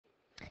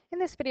In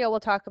this video, we'll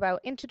talk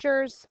about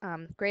integers,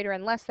 greater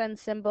and less than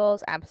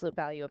symbols, absolute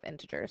value of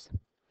integers.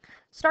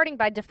 Starting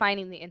by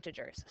defining the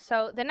integers.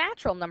 So the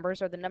natural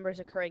numbers are the numbers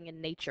occurring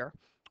in nature,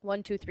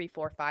 1, 2, 3,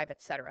 4, 5,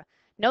 etc.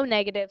 No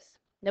negatives,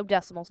 no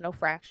decimals, no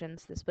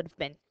fractions. This would have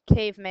been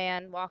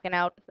caveman walking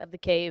out of the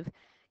cave,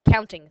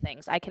 counting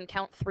things. I can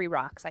count 3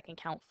 rocks. I can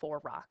count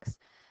 4 rocks.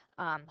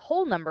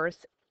 Whole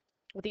numbers,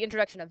 with the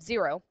introduction of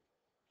 0,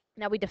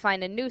 now we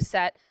define a new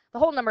set. The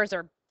whole numbers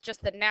are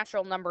just the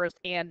natural numbers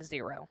and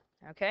 0.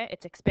 Okay,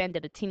 it's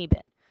expanded a teeny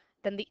bit.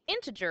 Then the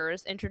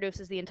integers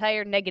introduces the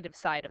entire negative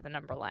side of the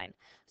number line.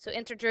 So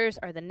integers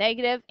are the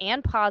negative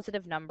and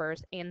positive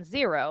numbers and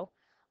 0,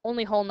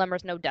 only whole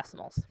numbers, no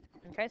decimals.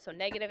 Okay, so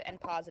negative and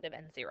positive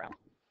and 0.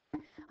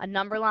 A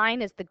number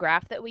line is the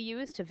graph that we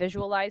use to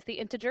visualize the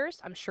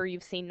integers. I'm sure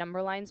you've seen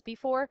number lines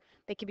before.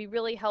 They can be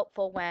really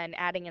helpful when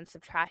adding and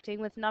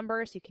subtracting with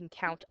numbers. You can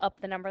count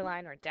up the number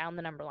line or down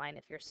the number line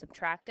if you're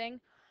subtracting.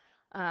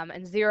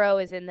 And 0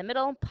 is in the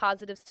middle,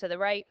 positives to the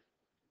right,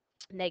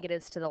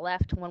 negatives to the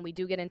left. When we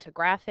do get into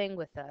graphing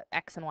with the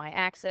x and y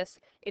axis,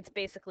 it's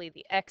basically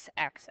the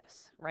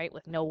x-axis, right,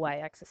 with no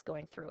y-axis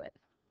going through it.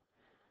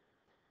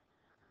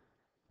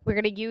 We're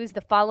going to use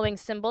the following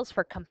symbols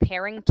for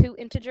comparing two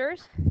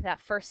integers.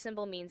 That first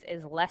symbol means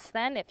is less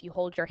than. If you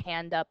hold your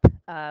hand up,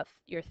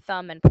 your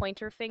thumb and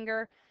pointer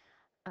finger,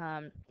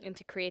 and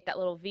to create that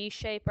little V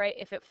shape, right?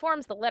 If it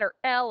forms the letter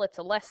L, it's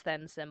a less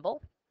than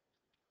symbol.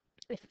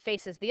 If it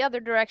faces the other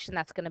direction,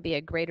 that's going to be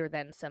a greater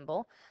than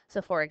symbol. So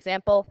for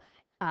example,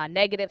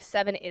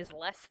 -7 is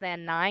less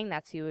than 9.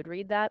 That's you would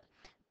read that.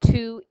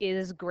 2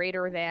 is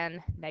greater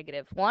than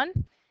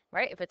 -1,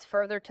 right? If it's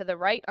further to the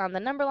right on the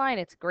number line,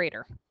 it's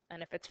greater.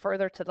 And if it's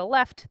further to the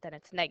left, then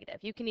it's negative.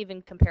 You can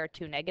even compare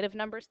two negative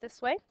numbers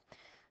this way.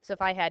 So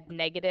if I had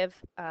negative,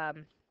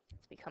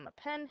 let's become a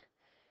pen.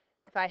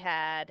 If I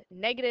had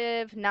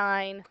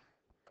 -9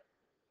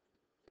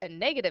 and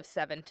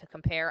 -7 to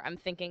compare, I'm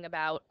thinking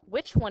about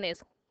which one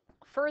is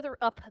further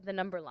up the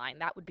number line.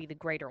 That would be the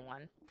greater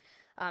one.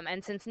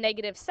 And since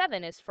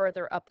 -7 is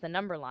further up the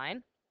number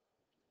line,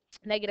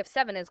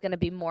 -7 is going to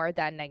be more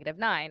than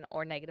 -9,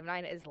 or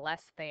 -9 is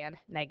less than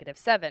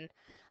 -7.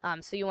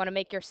 So you want to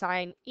make your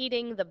sign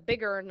eating the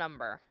bigger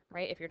number,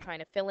 right? If you're trying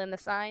to fill in the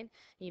sign,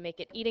 you make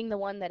it eating the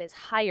one that is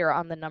higher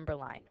on the number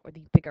line, or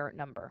the bigger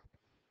number.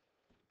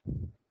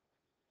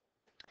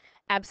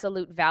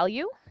 Absolute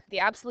value. The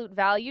absolute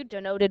value,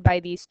 denoted by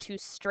these two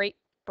straight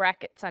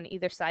brackets on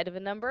either side of a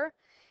number,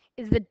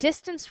 is the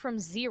distance from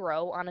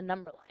 0 on a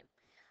number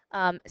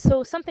line.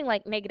 So something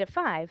like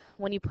 -5,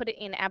 when you put it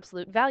in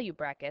absolute value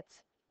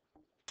brackets,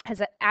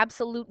 has an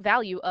absolute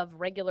value of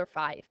regular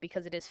 5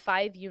 because it is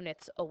 5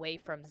 units away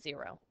from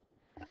 0.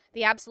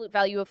 The absolute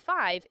value of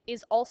 5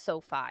 is also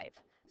 5.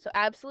 So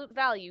absolute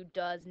value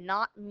does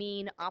not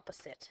mean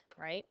opposite,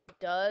 right?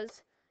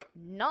 Does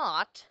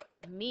not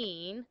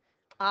mean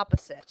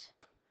opposite.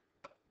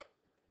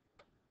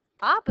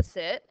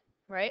 Opposite,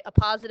 right? A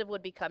positive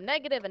would become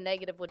negative, a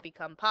negative would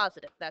become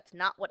positive. That's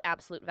not what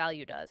absolute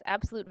value does.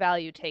 Absolute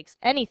value takes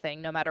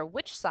anything, no matter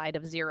which side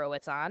of 0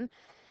 it's on,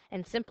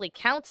 and simply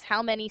counts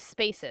how many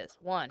spaces.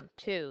 1,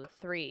 2,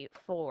 3,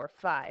 4,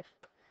 5.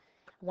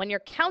 When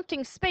you're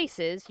counting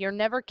spaces, you're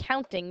never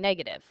counting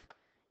negative.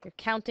 You're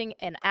counting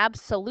an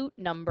absolute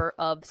number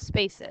of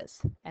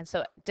spaces. And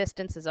so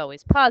distance is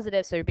always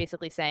positive, so you're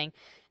basically saying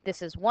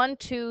this is 1,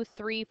 2,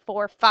 3,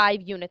 4,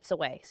 5 units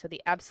away. So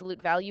the absolute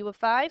value of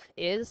 5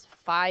 is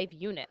 5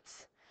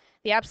 units.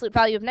 The absolute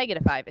value of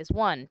 -5 is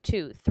 1,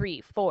 2, 3,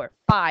 4,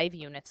 5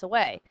 units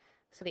away.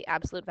 So the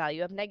absolute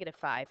value of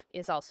 -5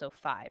 is also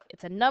 5.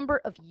 It's a number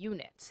of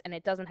units, and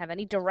it doesn't have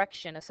any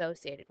direction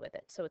associated with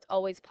it, so it's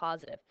always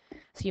positive.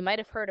 So you might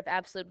have heard of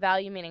absolute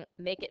value, meaning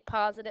make it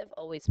positive,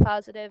 always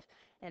positive,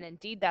 and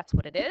indeed that's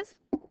what it is.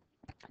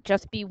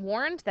 Just be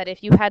warned that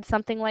if you had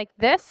something like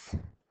this,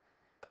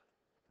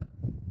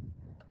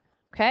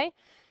 okay,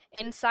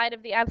 inside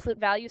of the absolute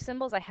value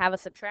symbols, I have a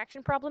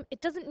subtraction problem. It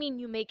doesn't mean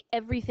you make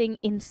everything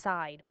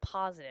inside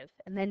positive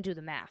and then do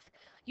the math.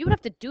 You would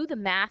have to do the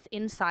math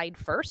inside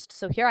first.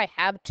 So here I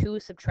have 2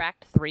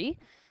 subtract 3.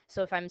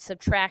 So if I'm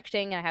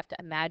subtracting, I have to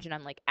imagine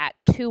I'm like at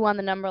 2 on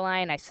the number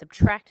line. I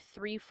subtract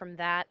 3 from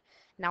that.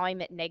 Now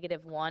I'm at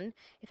 -1.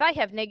 If I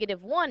have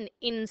 -1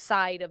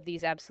 inside of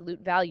these absolute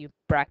value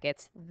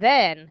brackets,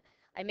 then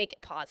I make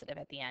it positive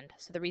at the end.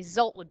 So the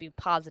result would be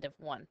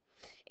 +1.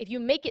 If you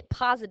make it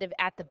positive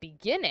at the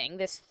beginning,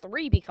 this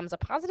 3 becomes a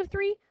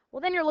 +3,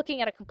 well, then you're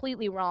looking at a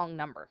completely wrong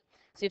number.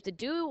 So you have to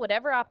do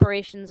whatever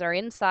operations are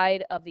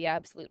inside of the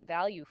absolute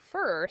value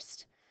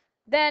first.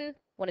 Then,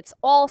 when it's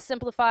all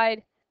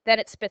simplified, then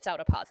it spits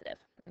out a positive,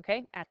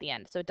 okay, at the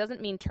end. So it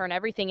doesn't mean turn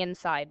everything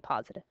inside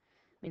positive.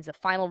 It means the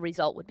final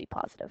result would be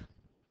positive.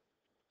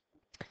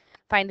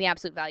 Find the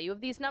absolute value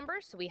of these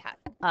numbers. So we have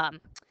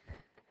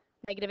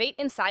 -8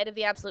 inside of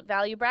the absolute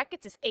value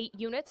brackets is 8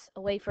 units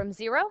away from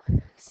 0.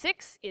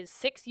 6 is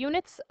 6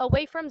 units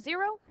away from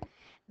 0.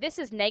 This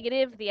is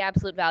negative the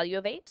absolute value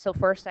of 8. So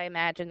first I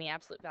imagine the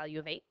absolute value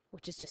of 8,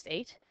 which is just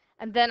 8.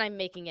 And then I'm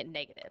making it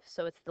negative.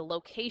 So it's the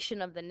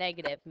location of the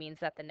negative means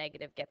that the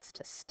negative gets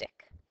to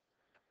stick.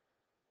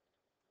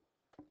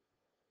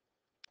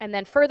 And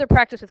then further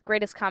practice with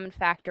greatest common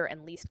factor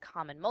and least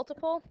common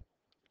multiple.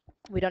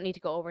 We don't need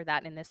to go over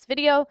that in this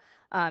video.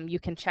 You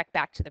can check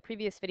back to the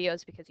previous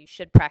videos because you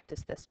should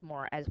practice this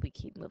more as we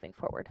keep moving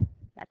forward.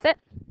 That's it.